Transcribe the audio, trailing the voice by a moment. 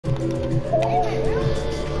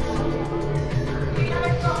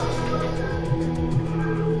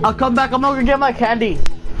I'll come back. I'm gonna get my candy.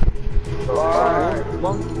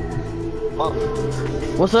 Mom.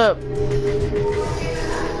 What's up?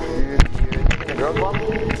 Girls, Mom?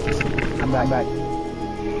 I'm back.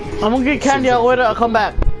 I'm gonna get candy. I'll wait. I'll come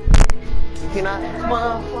back. Peanut. Come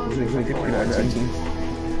on.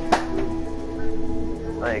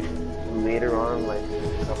 Like later on, like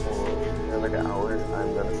a couple, like an hour,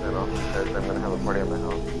 I'm gonna sign off because I'm gonna have a party at my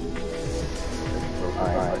house.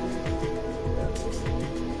 Alright.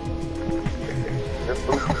 Let's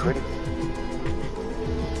go. Ready?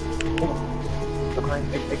 Look like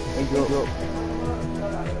Angel.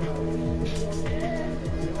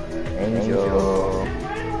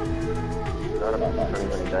 Not about that. I'm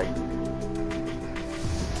gonna die.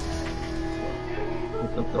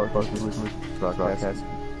 Broadcast.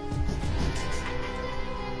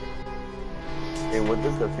 Hey, what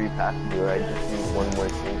does the free pass do? I just need one more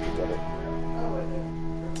thing to get it.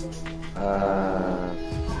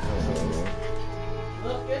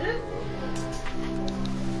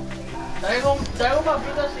 Traigo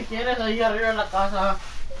papitas si quieres ahí arriba en la casa.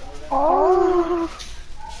 Oh.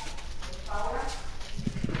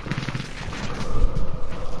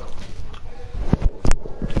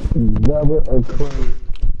 Double or close.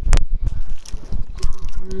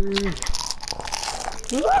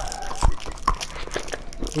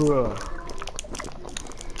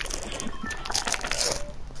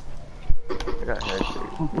 I got hair shit.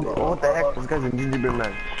 Oh, what the heck? This guy's a gingerbread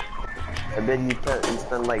man. I bet he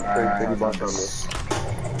spent like 30 bucks on this.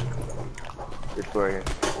 This store here.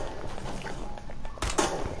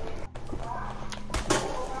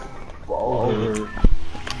 Whoa.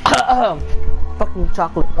 Fucking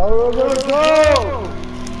chocolate. Oh, let's go!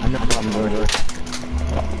 I'm not doing it.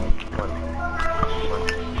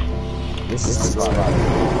 This is the spot.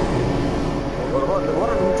 What?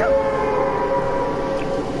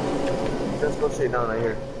 Just go straight down right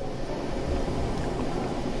here.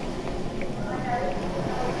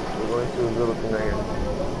 We're going to a little thing right here.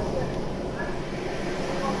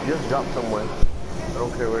 Just drop somewhere. I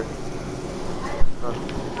don't care where.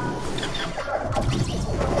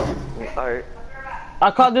 Alright. I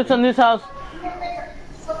caught this in this house.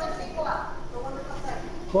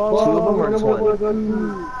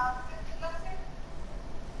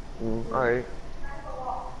 Alright.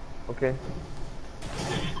 Okay.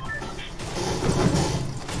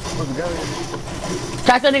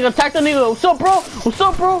 Attack the nigga. What's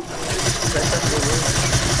up, bro?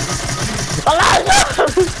 Elijah!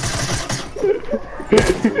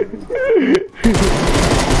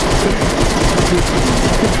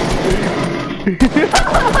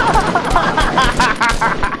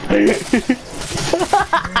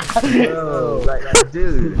 Bro, like,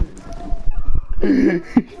 dude.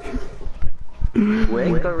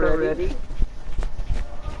 Wake already?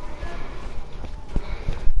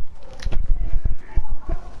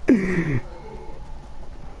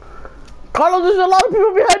 Carlos, there's a lot of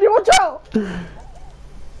people behind you. Watch out!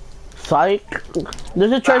 Psych.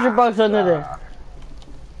 There's a treasure box under there.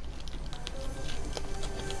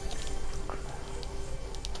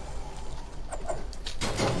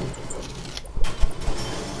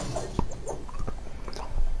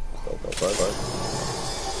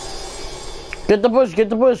 Get the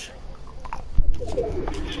bush.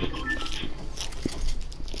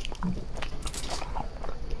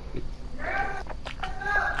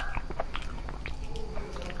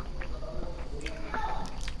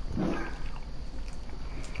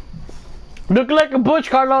 Look like a bush,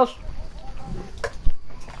 Carlos.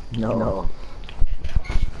 No.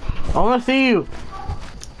 I wanna see you.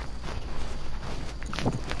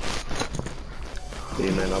 Hey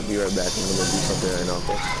man, I'll be right back. I'm gonna do something right now,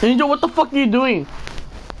 okay? Angel, what the fuck are you doing?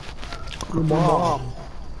 Your mom.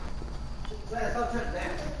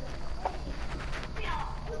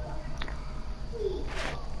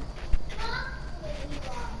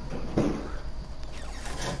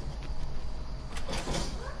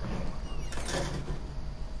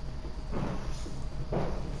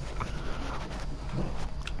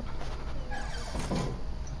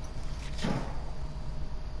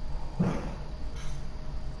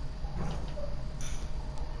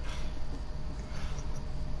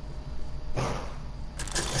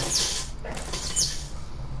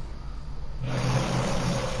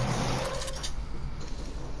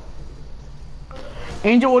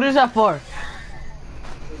 Angel, what is that for?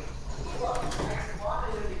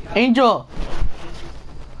 Angel.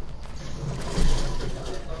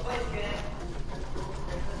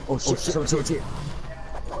 Oh shit.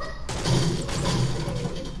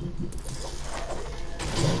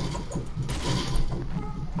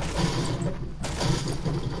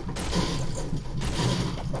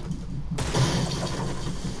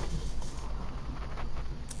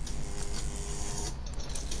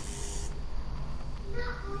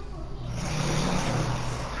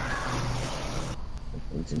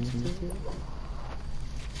 Gang,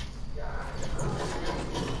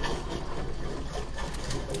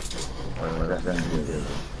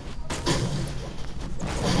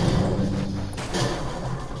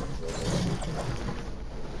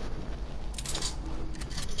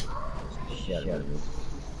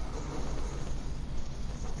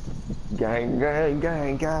 gang,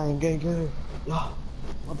 gang, gang, gang, gang. Yeah.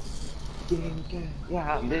 Gang, gang.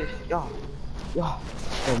 Yeah, bitch. Yeah. Yeah.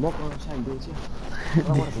 Hey, walk on the side, bitch. Yeah.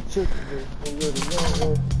 I want to chicken, bitch. You already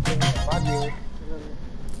know. Body.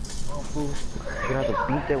 Oh, fool. You're gonna have to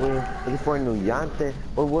beat that way. Looking for a new yante.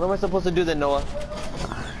 Well, what am I supposed to do then, Noah?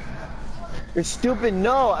 You're stupid.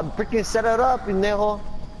 No, I freaking set it up, Neho.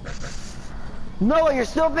 Noah, you're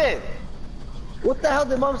stupid. What the hell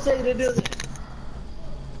did mom say to do this?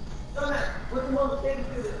 What did mom say to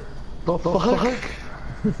do this? The fuck?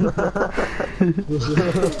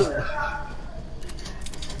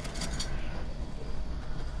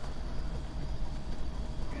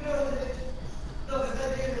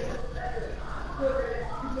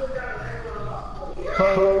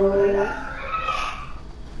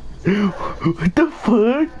 What the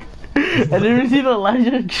fuck? I never seen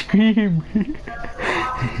Elijah scream.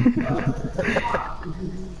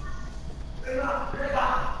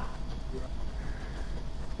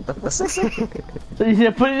 So he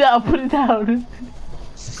said, put it down, put it down.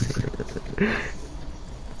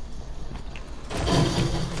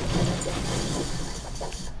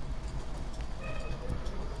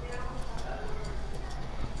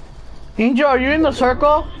 Angel, are you in the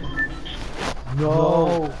circle?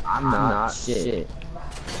 No, I'm not. Shit.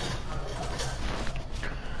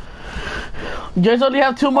 You guys only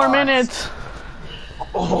have 2 more minutes.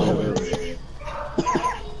 Oh.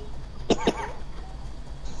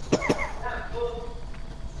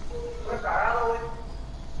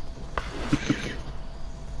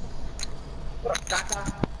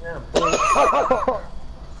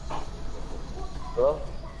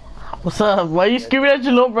 What's up? Why are you screaming at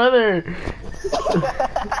your little brother?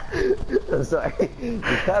 I'm sorry.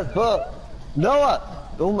 Because, bro, Noah.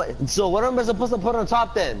 Oh my, so what am I supposed to put on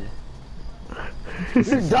top then?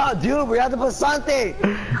 You're dumb, dude. We have to put something.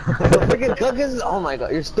 The freaking cookies. Oh my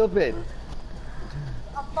god, you're stupid.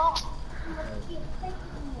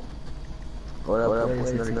 What up?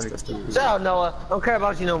 Shut up, Noah. I don't care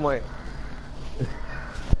about you no more.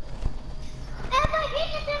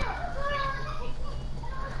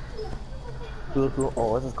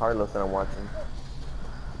 Oh, this is Carlos that I'm watching.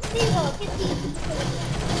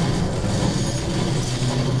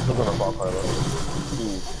 Still gonna fall, Carlos.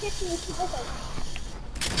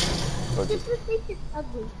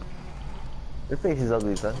 Your face is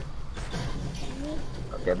ugly, son.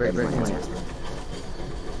 Okay, very good.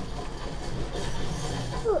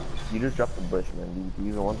 You just dropped the bush, man. Do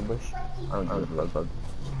you even want the bush? I don't give a fuck.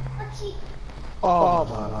 Oh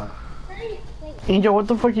my god. Angel, what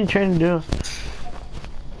the fuck are you trying to do?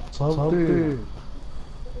 Something.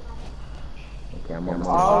 Okay, I'm on my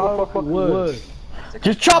Oh, wood.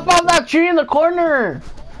 Just chop off that tree in the corner!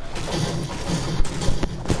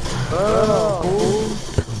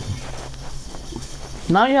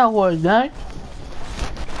 Now you have wood, right?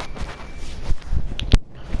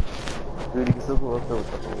 Dude, you can still go up there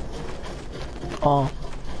with the hole. Oh.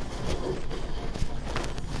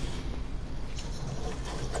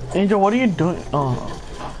 Angel, what are you doing? Oh.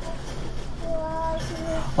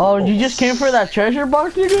 Oh, you just came for that treasure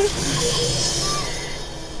box, nigga?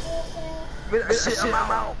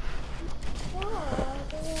 I'm out.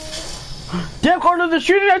 Damn, Carlos, they're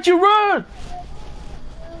shooting at you, run!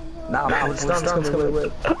 Nah, storm's coming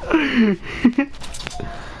with.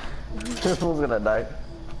 This fool's gonna die.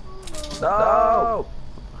 No!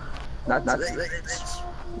 Not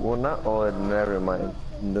Well, not. Oh, never mind.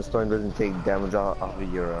 The storm doesn't take damage off of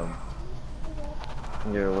your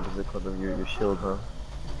what is it called? Your shield, huh?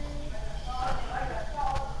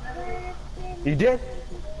 You did?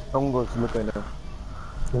 I'm going to look right now.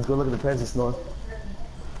 Let's go look at the presents, Noah.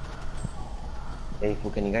 Hey,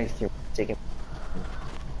 fool, can you guys take it?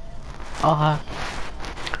 Uh-huh.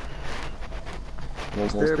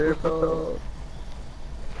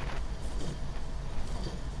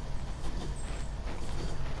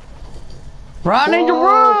 Run, Angel,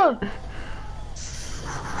 run!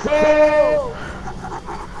 No!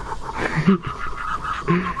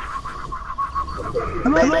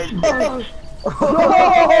 No!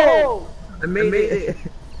 I made it!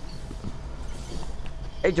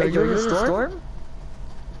 Hey, Joe, you're in the storm?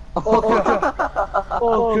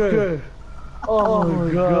 Okay. Oh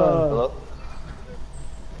my god. Hello?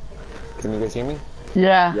 Can you guys hear me?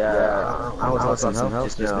 Yeah. Yeah. I was on some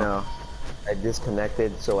help just now. I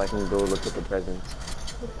disconnected so I can go look at the presents.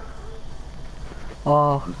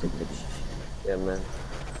 Oh. Yeah, man.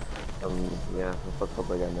 Yeah, I fucked up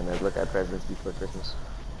again, man. I look at presents before Christmas.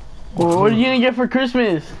 Well, what are you gonna get for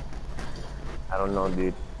Christmas? I don't know,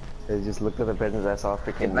 dude. I just looked at the presents. I saw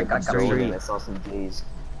freaking Like Jordan and I saw some J's.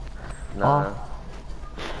 Nah. Oh.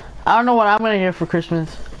 I don't know what I'm gonna get for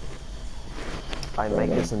Christmas. I might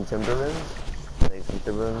get some Timberlands, like some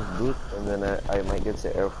Timberlands boots, and then I might get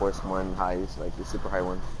the Air Force One highs, like the super high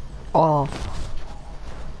ones. Oh.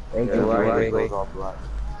 Thank Yeah, you, it goes all black.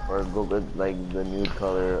 Or go with like the nude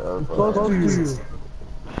color of.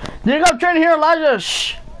 Dig up, train here, Elijah.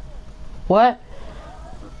 Shh. What?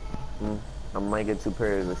 I might get 2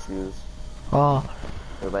 pairs of shoes. Oh.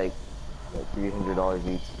 They're like $300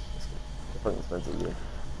 each. It's fucking expensive, dude.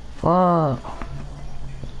 Fuck.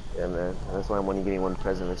 Yeah, man. That's why I'm only getting one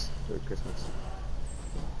present for Christmas.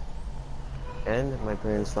 And my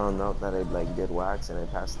parents found out that I like did wax and I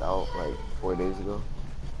passed out like 4 days ago.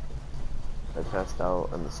 I passed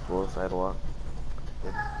out on the school sidewalk,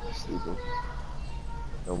 sleeping.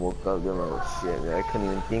 I woke up, doing like, oh shit, man, I couldn't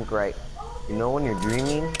even think right. You know when you're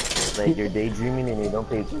dreaming, like you're daydreaming and you don't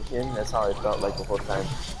pay attention? That's how I felt like the whole time.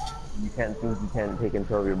 You can't think, you can't take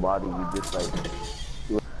control of your body, you just like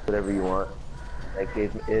do whatever you want. Like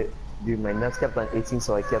dude, my nuts kept on itching,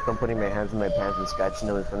 so I kept on putting my hands in my pants and scratching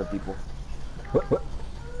them in front of people.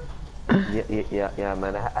 Yeah,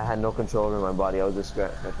 man, I had no control over my body, I was just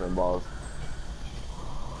scratching my balls.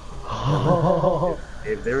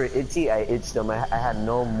 If they were itchy, I itched them. I had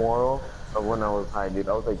no moral of when I was high, dude.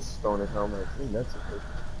 I was like stoned as hell. I'm like, dude, that's okay.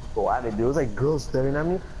 Go at it, dude. It was like girls staring at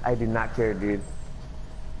me. I did not care, dude.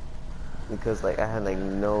 Because like I had like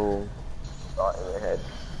no thought in my head.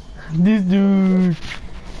 This dude.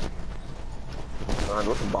 Man,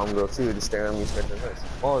 look at bomb girl too, just staring at me, scratching hers.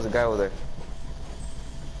 Oh, there's a guy over there.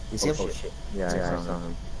 You see him? Oh shit. Yeah, I saw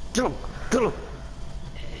him. Get him! Get him!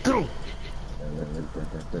 Get him!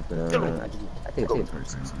 I think it's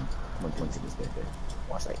first. One point to this guy.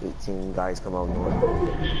 Watch like 18 guys come out north.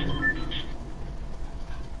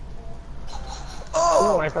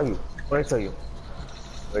 Oh! What I tell you? What I tell you?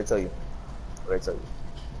 What I tell you? What I tell you?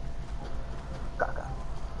 Gaga.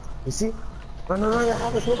 You see? No, I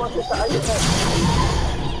have to about this.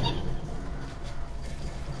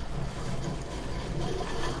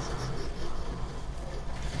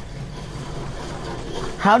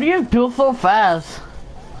 How do you build so fast?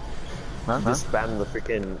 Just spam the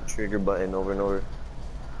freaking trigger button over and over.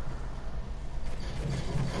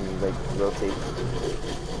 And you, like rotate.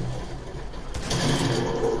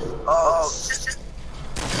 Oh!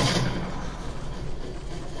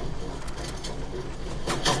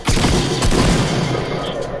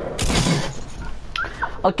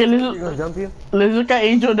 Okay, Gonna jump you? let's look at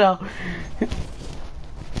Angel now.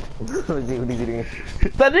 What is he doing?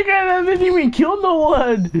 That nigga hasn't even killed no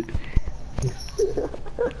one.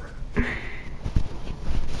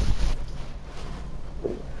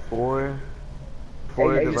 Four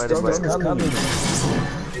Hey, divided by coming.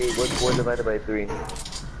 Hey, what's 4 divided by 3?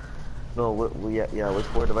 No, what's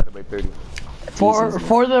 4 divided by 30?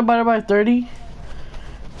 4 divided by 30?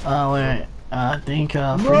 Wait, I think,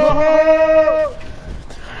 forgot.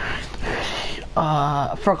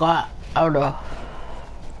 I don't know.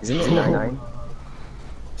 Isn't it 9?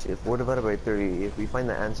 Shit, 4 divided by 30. If we find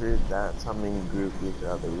the answer, that's how many groups we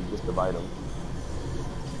have. We just divide them.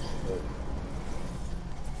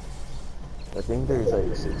 I think there's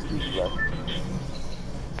like 60 left.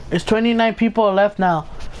 It's 29 people left now.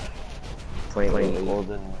 28. Well,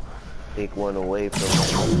 then take one away from.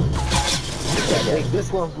 Take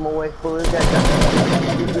this one from away. Pull this guy down.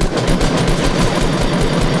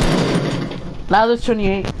 Now there's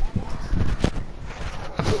 28.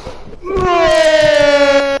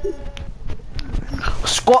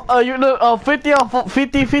 Squad, you know, 50 or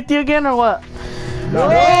 50 again or what? No!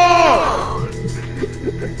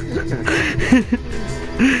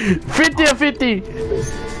 50 or 50?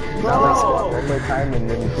 Now let's squat one more time and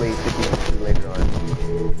then play 50 later on.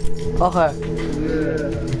 Okay.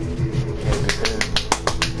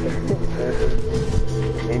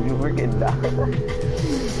 And you freaking die.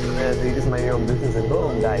 Yeah, so you just mind your own business and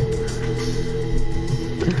boom, die.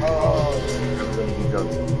 Oh, I'm gonna be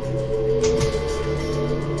drunk.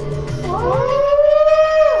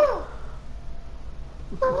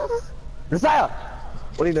 Josiah!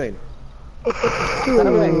 What are you doing? What are you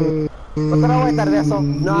doing?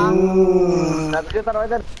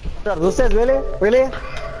 No. Joseph, really? Really?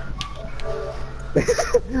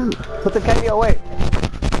 Put the candy away.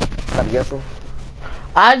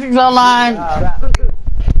 Isaac's online.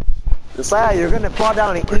 Josiah, you're gonna fall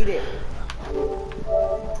down and eat it.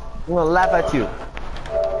 I'm gonna laugh at you.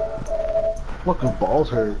 Fucking balls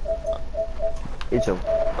hurt. Itch him.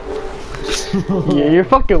 Yeah, you're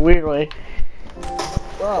fucking weird, way.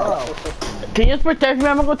 Wow. Can you just protect me?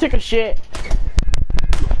 I'm gonna go take a shit.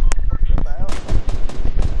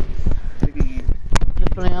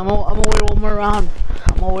 Just playing. I'm gonna wait one more round.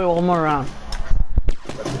 I'm gonna wait one more round.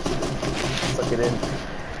 Suck it in.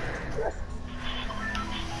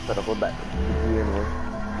 Set up a back. You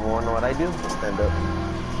wanna know what I do? Stand up.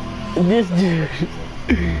 This dude.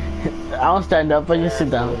 I don't stand up, I just sit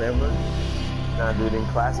down. Whatever. Nah, dude, in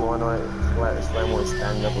class, you wanna know what? Slam was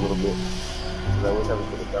standing up a little bit. Cause I always have to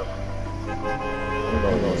put it down.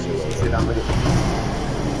 No, sit down with it.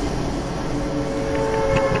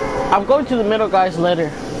 I'm going to the middle, guys,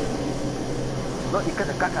 later. No, you got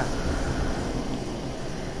the caca.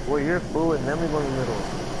 Well, you're full and then we go in the middle.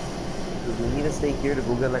 Cause we need to stay here to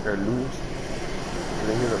go get like our loot. And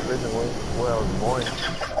then here's the prison where I was born.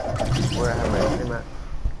 Where I had my everything at.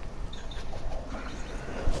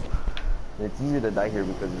 And it's easy to die here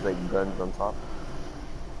because there's like guns on top.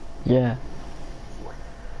 Yeah.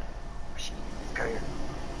 Shit, come here.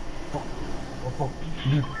 Fuck. Oh fuck.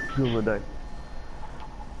 You're gonna die.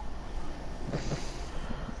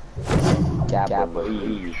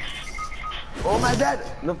 Oh my dad!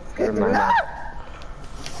 No,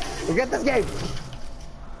 get this game!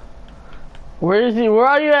 Where is he? Where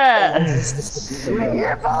are you at? Right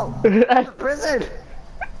here, bro! Prison!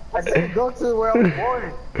 I said go to where I was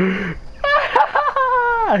born.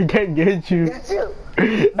 I can't get you. Get you!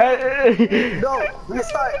 No,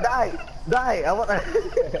 restart, die! Die! I want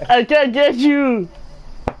I can't get you.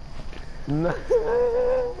 No.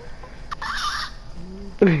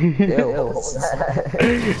 that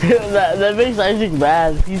makes Isaac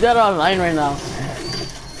bad. He's not online right now.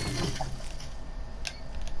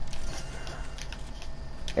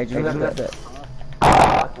 Hey, you got that?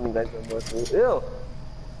 Watching you guys on both. Ew!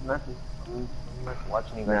 Nothing. I'm not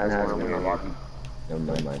watching you guys on the lobby.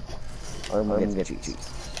 Never mind. I'm gonna get cheats.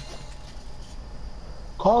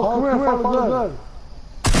 Come here, fucking gun.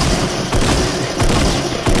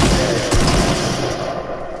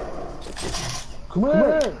 Come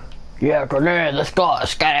here. Yeah, grenade, let's go,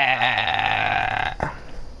 scatter.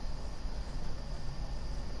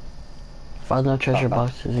 Find no treasure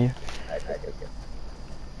boxes here.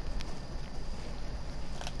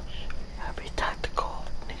 Gotta be tactical.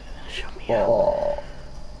 Nigga, show me out.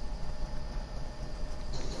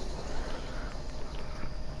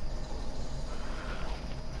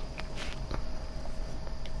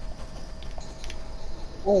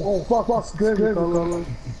 Oh, fuck, scared me, fella.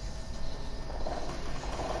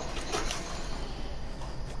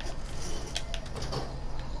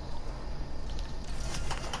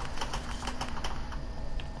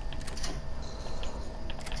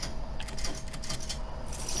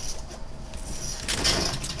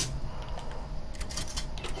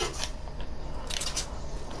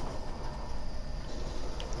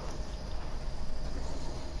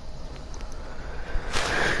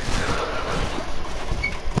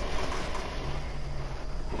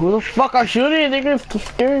 Who the fuck are shooting? They're gonna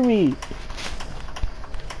scare me.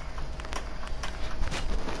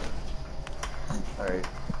 Alright.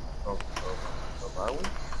 Oh, are we?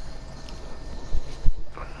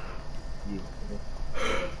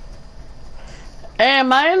 Hey,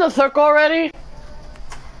 am I in the circle already?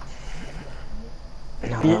 I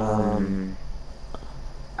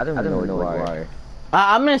don't know where you are.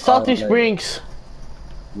 I'm in Salty Springs.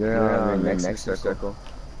 You're in the next circle. Go.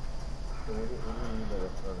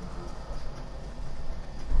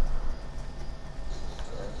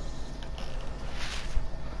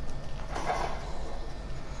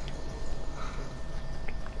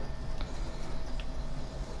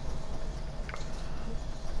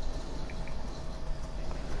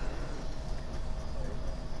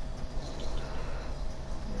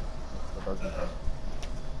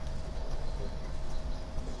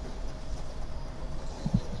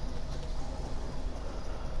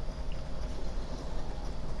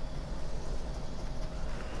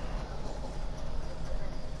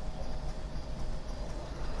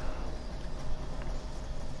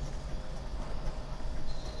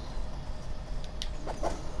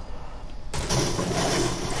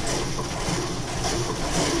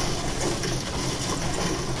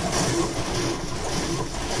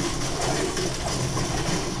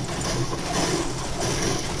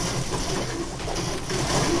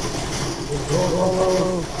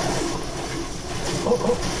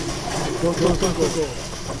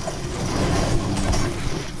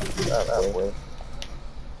 That way.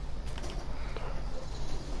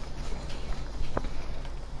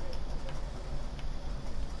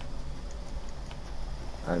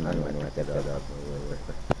 I don't know, I get that up.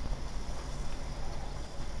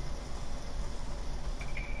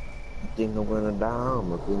 think I'm gonna die.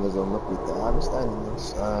 My fingers on my feet. I've been standing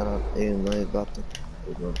outside all day and night about to.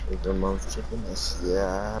 If the mom's chicken, that's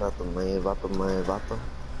yeah. Out the main, about the main, about the.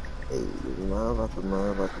 Hey, about the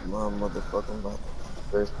motherfucking about the.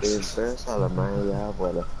 First things first, a la Maya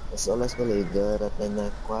abuela. Eso la escuela y good up in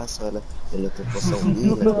that quasola. You're looking for some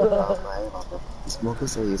weed, let me call my vato. You smoking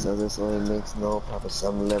so he says it so it makes no profit.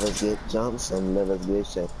 Some livers get jumped, some livers get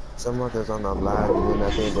shot. Some others on the block doing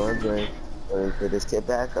nothing but drink. So they put this kid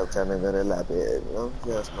back up, trying to go to lap it. No,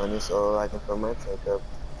 just money so I can fill my tank up.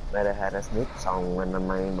 Might have had a snitch song when the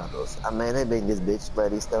main bottles. I made a biggest bitch,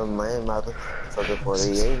 but he's still my mother. Fucking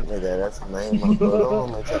 48, nigga, that's my motto. Go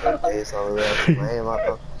home and check the face, all that's my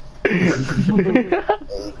motto.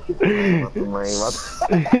 Hey, my motto.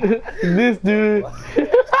 This dude. I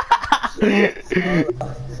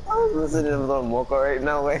was listening to the Mocha right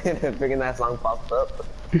now, wait, and thinking that song popped up.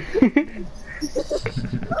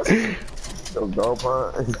 So dope,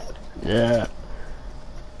 huh? Yeah.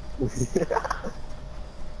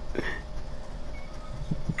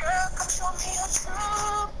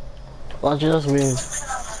 Watch us win.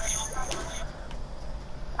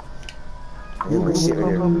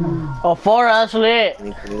 Oh, 4 actually. Can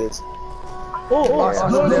you do this? Oh, Yeah.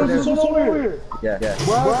 no, there's someone over here. Yeah.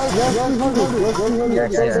 West 300.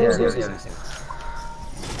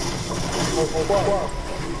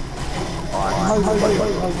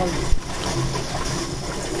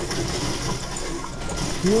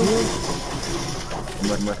 Yeah.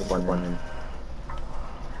 One.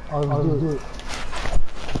 I'll do it.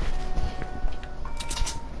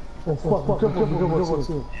 Oh fuck, careful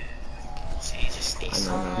too. I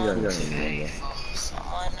know.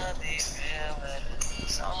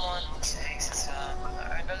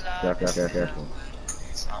 Careful.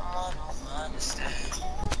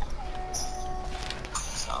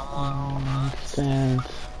 Understand.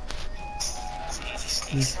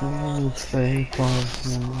 Someone fake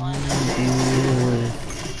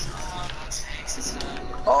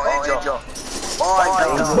Oh, Angel.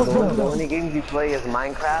 The only games you play is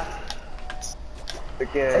Minecraft.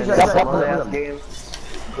 Freaking some other ass games.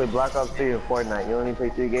 You play Black Ops 3 and Fortnite. You only play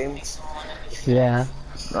 3 games? Yeah.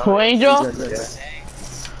 Who, Angel?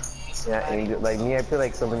 Yeah, Angel. Like me, I play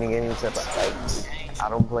like so many games except like I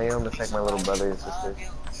don't play them. It's like my little brother and sister.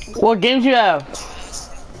 What games you have?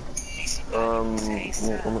 Let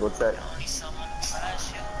me go check.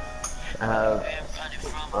 I have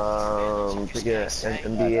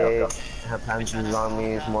NBA, I have Plants vs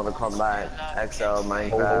Zombies, Mortal Kombat, XL,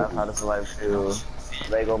 Minecraft, How to Survive 2,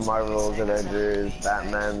 Lego Marvel's Avengers,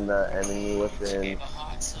 Batman, The Enemy Within,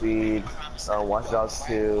 Speed, Watch Dogs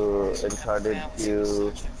 2, Uncharted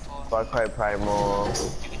 2, Far Cry Primal,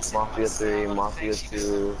 Mafia 3, Mafia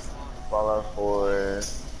 2, Fallout 4,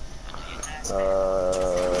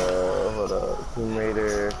 hold up, Tomb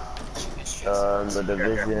Raider, The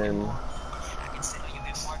Division,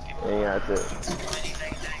 and yeah, that's it.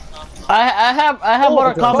 I have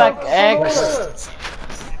Mortal Kombat X.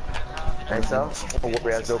 XL? Oh, wait,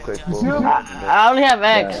 real quick. I only have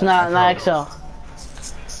X, not XL.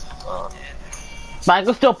 But I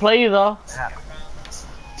can still play you though.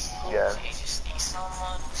 Yeah.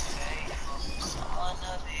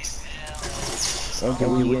 Okay,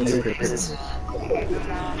 we win this.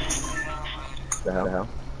 The hell?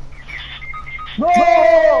 No!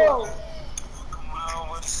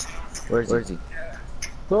 Where is he?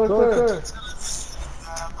 Third.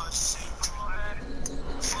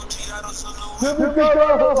 Here we go!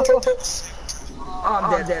 Oh, I'm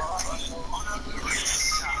dead.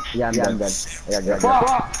 Yeah, I'm dead. Yeah.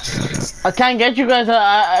 I can't get you guys.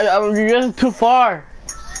 You're getting too far.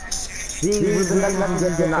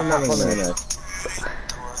 Not following us.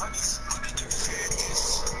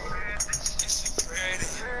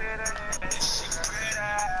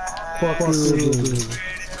 Fuck you.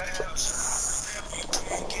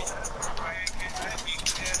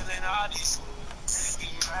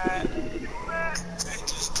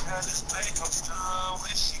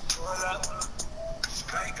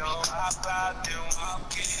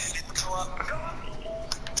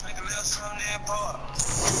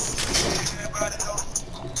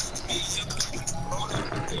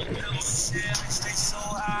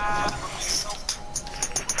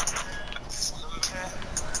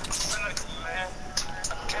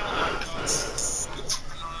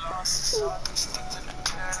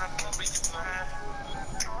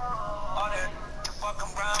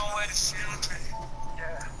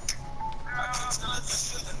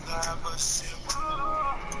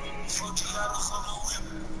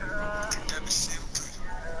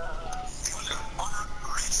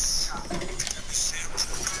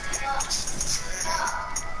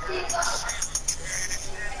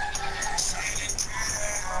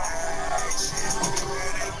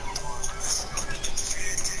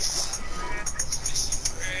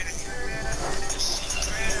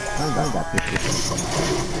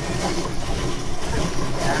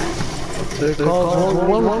 They call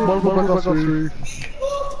one.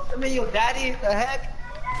 I mean, your daddy, the heck?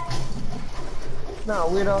 No,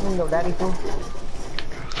 we don't need no daddy fool.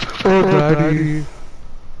 Oh, daddy.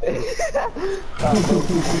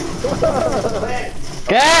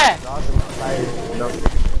 ¿Qué?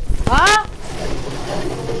 ¿Ah?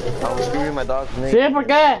 I was screaming my dog's name. Sí, ¿por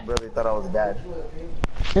qué? My brother thought I was dad.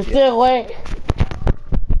 Este güey.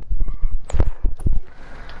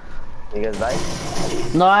 You guys died?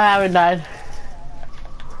 No, I haven't died.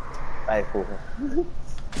 Alright, cool.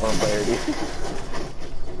 One player, dude.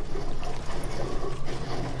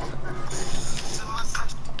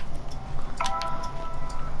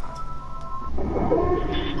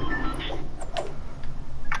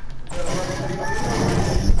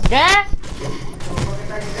 ¿Qué?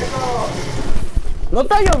 ¿No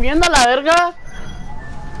está lloviendo a la verga?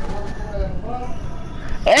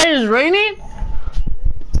 It's raining?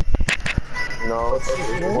 No,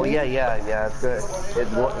 oh yeah, it's good.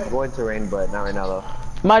 It's going to rain, but not right now though.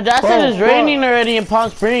 My dad said it's raining already in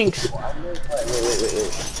Palm Springs. Wait.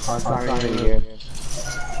 Oh, it's not raining here.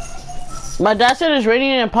 My dad said it's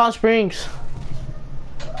raining in Palm Springs.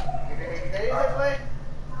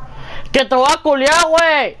 Que te voy a culiar,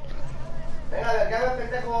 güey. Venga, de acá,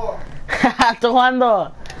 pendejo. Estoy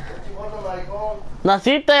jugando. Gordo maricón.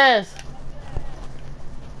 Nacites.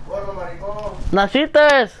 Gordo maricón.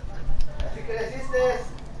 Nacites. Así creciste.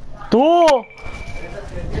 Tú. Estás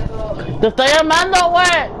creciendo. Te estoy llamando,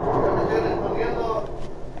 güey. No te estoy respondiendo.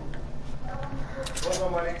 Gordo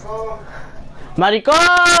maricón. Maricón.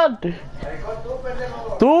 Maricón tú,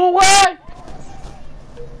 pendejo. Tú, güey.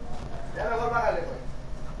 Ya mejor bájale, güey.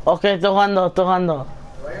 Ok, estoy jugando. Te voy a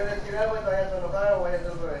decir algo y te vayas a enojar o vayas a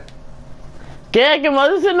hacer otra vez. ¿Qué? ¿Que me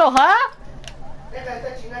vas a enojar? Deja de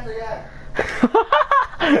estar chingando ya.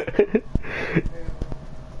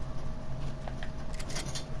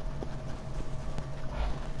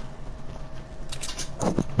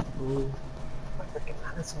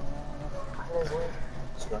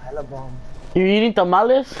 You eating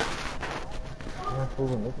tamales? Yeah, fool,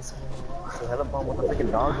 niggas. So hella bomb with the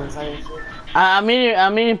freaking dogs inside and shit.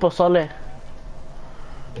 I'm eating pozole.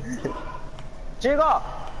 Chico,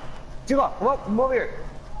 come over here.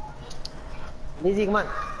 Daisy, come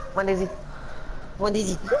on, Daisy. Come on,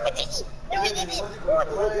 Daisy.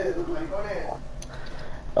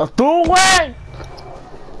 Tú, güey.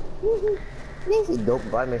 Daisy,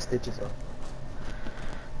 dope. Buy my stitches off.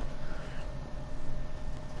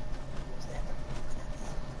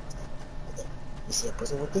 You see a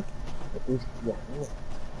pussy with it? Yeah,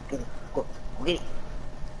 get it. Go get it.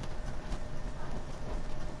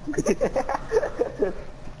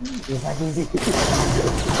 Is that easy?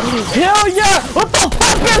 Hell yeah! What the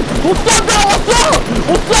fuck is? What's up, bro?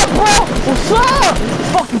 What's up, bro? What's up?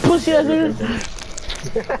 Fucking pussy ass nigga.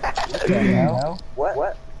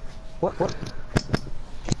 What?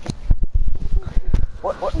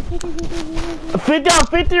 50 on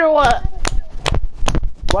 50 or what?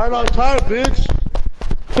 Right on time, bitch.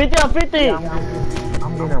 50 on 50.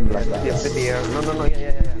 I'm doing on black. Yeah, 50 yeah. No,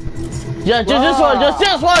 yeah. Yeah, just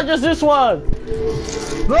this one.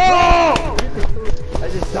 No! I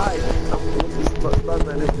just died. I'm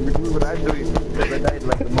man, this is what I'm doing. Because I died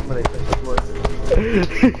like the moment I touched the floor.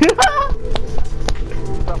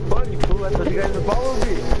 Stop funny, fool. I thought you guys would follow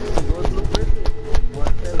me. Go look pretty.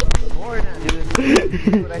 More now, dude.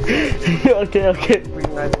 See what I said. Okay. Bring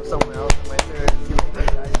knife from somewhere else in my third. See what I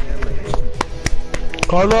got in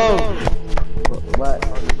Carlos! What?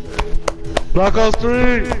 Black Ops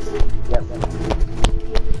 3! Yes.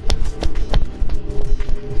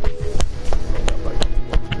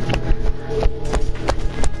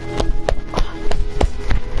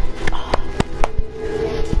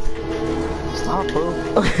 Stop, bro.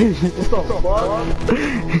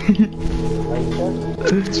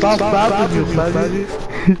 Stop stabbing you, Freddy.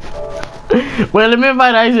 Wait, let me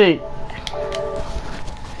invite Isaac.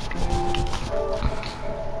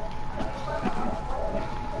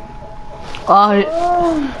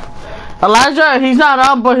 Elijah, he's not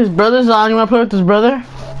on, but his brother's on. You wanna play with his brother?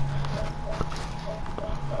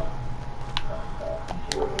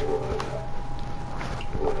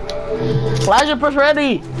 Elijah, push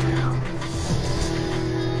ready.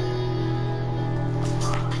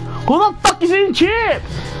 Who the fuck is eating chips?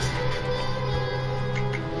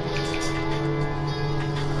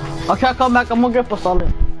 Okay, I'll come back. I'm gonna get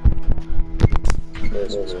pozole.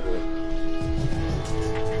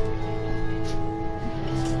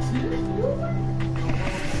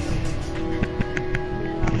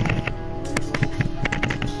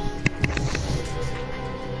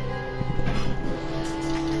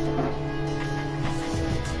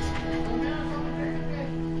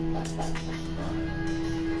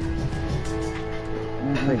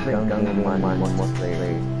 Jungle Man must play.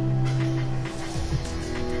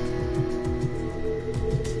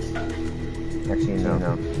 Actually,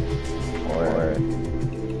 no. Or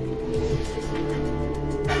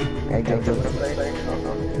I get to play.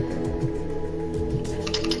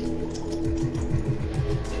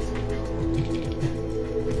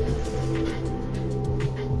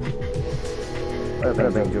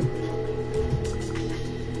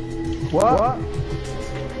 What?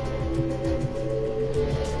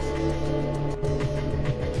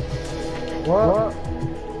 What?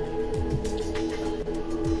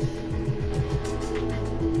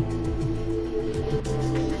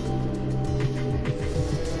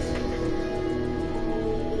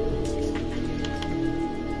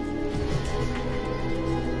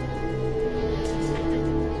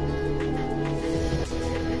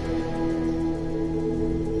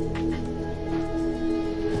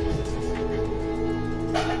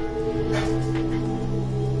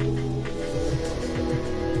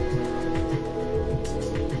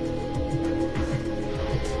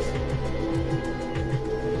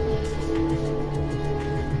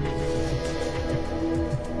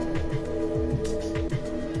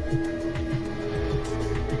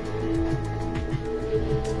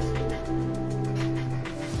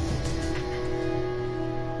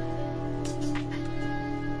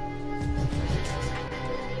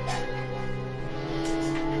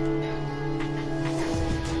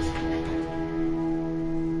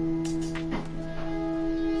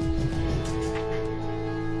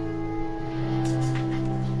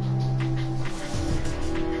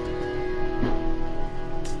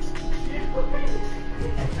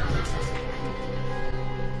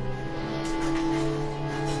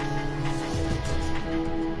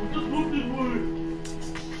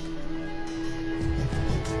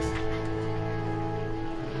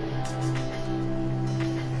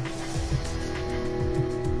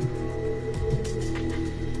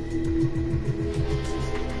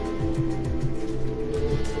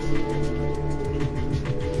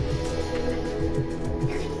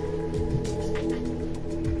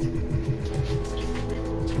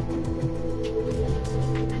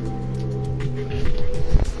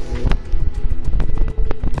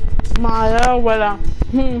 My abuela.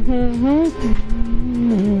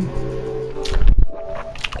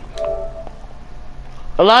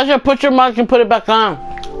 Elijah, put your mic and put it back on.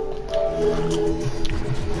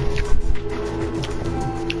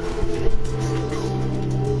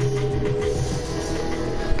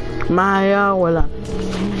 My abuela.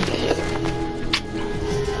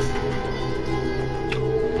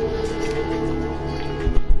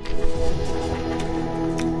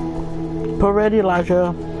 Put ready,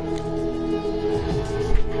 Elijah.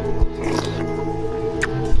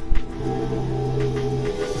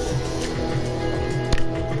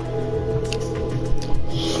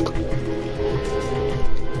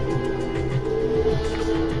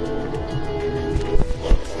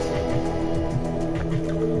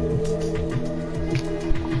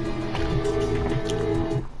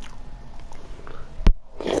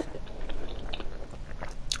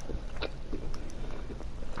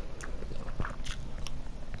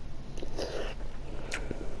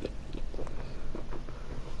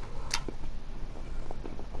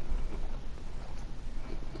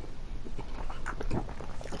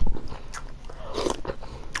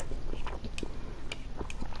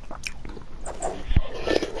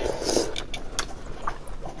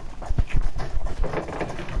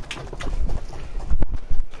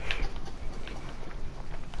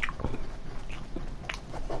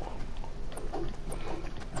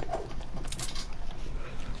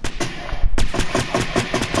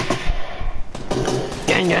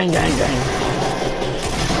 Gang.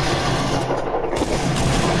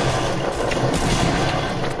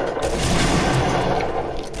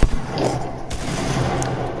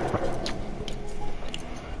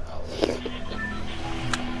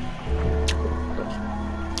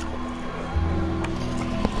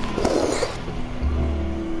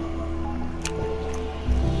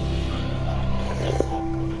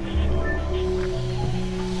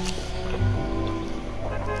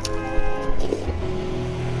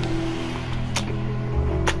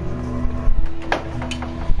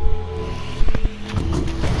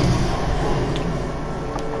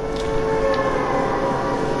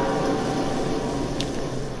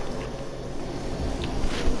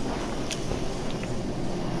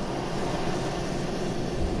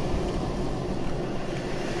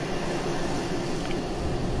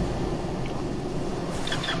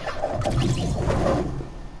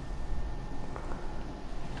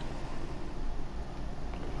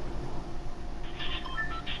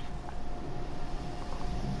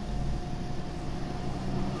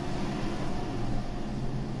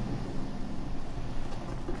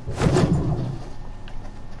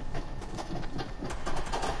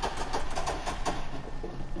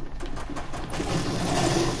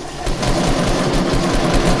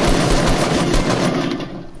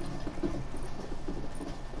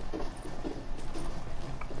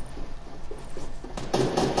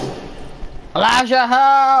 I should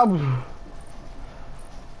help.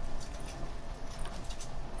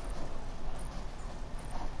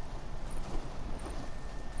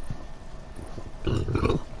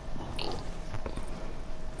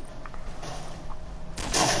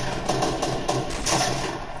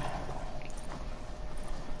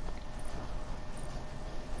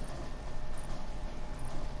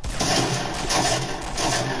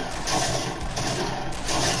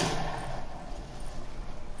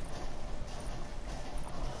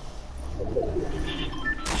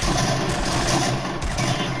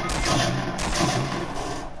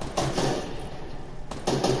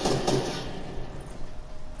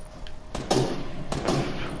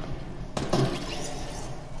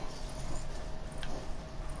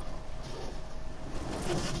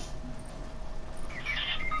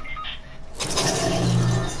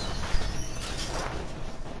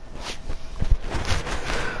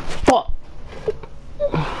 Fuck.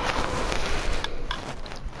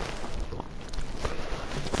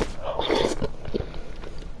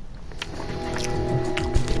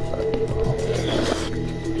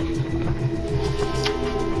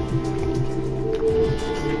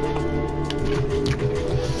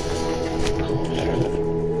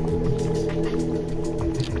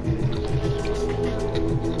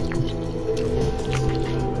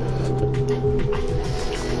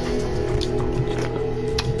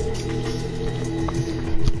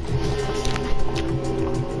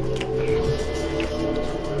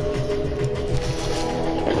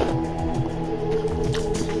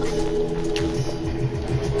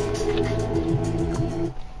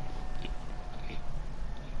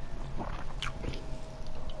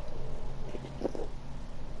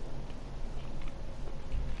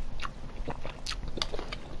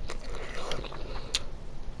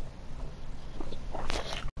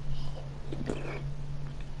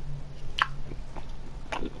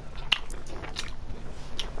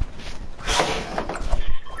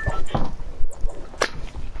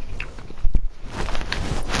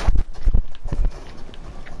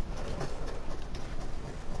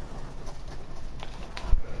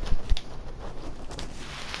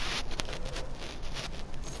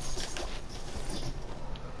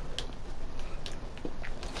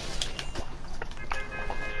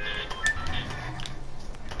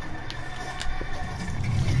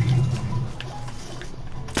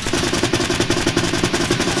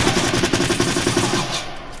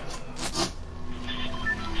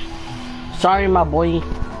 Sorry, my boy.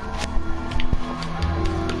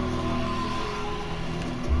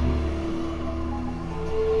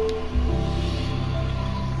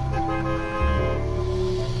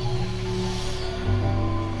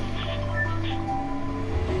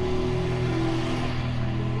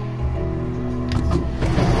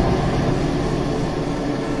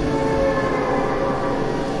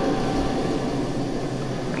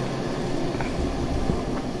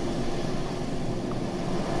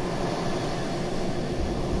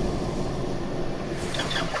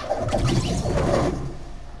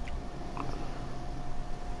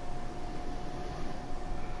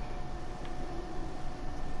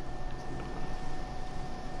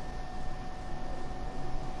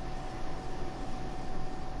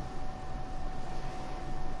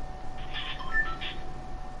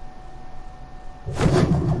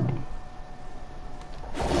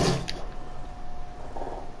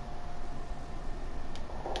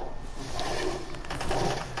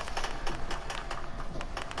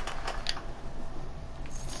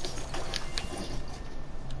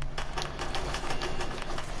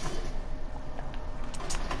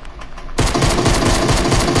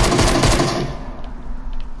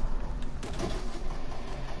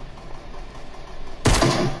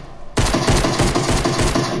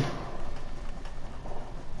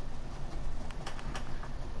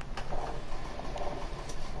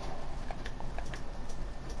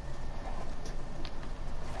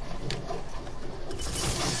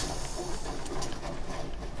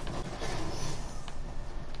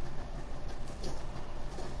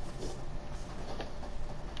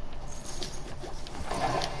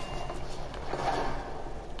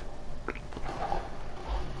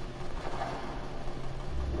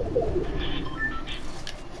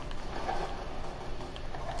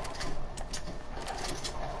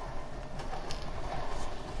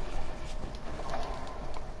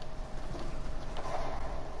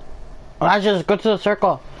 Let's just go to the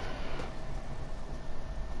circle.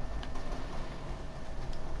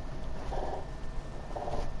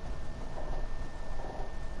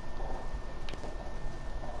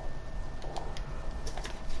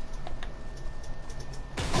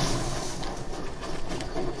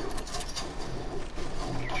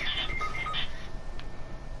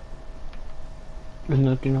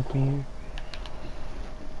 nothing up in here.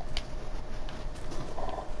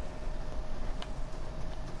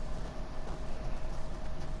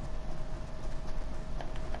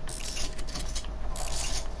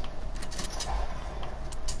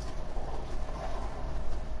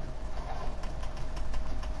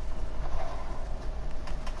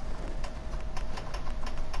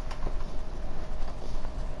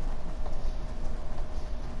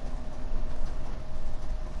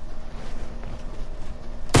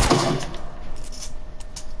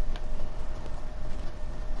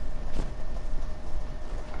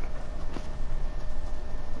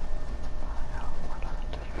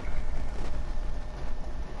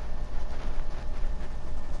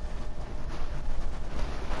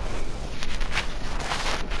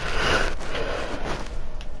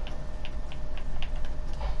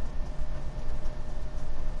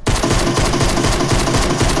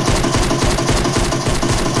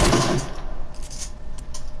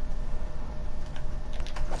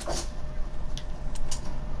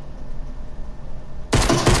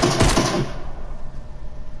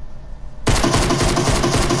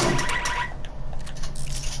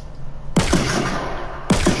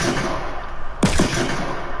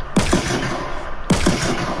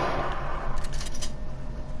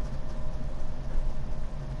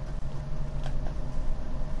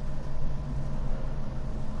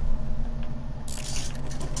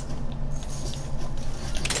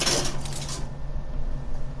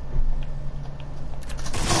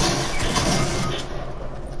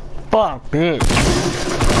 Fuck, bitch.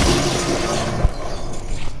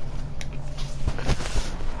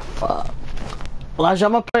 Fuck. Well, I'm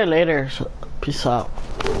gonna play later, so peace out.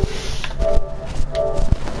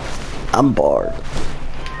 I'm bored.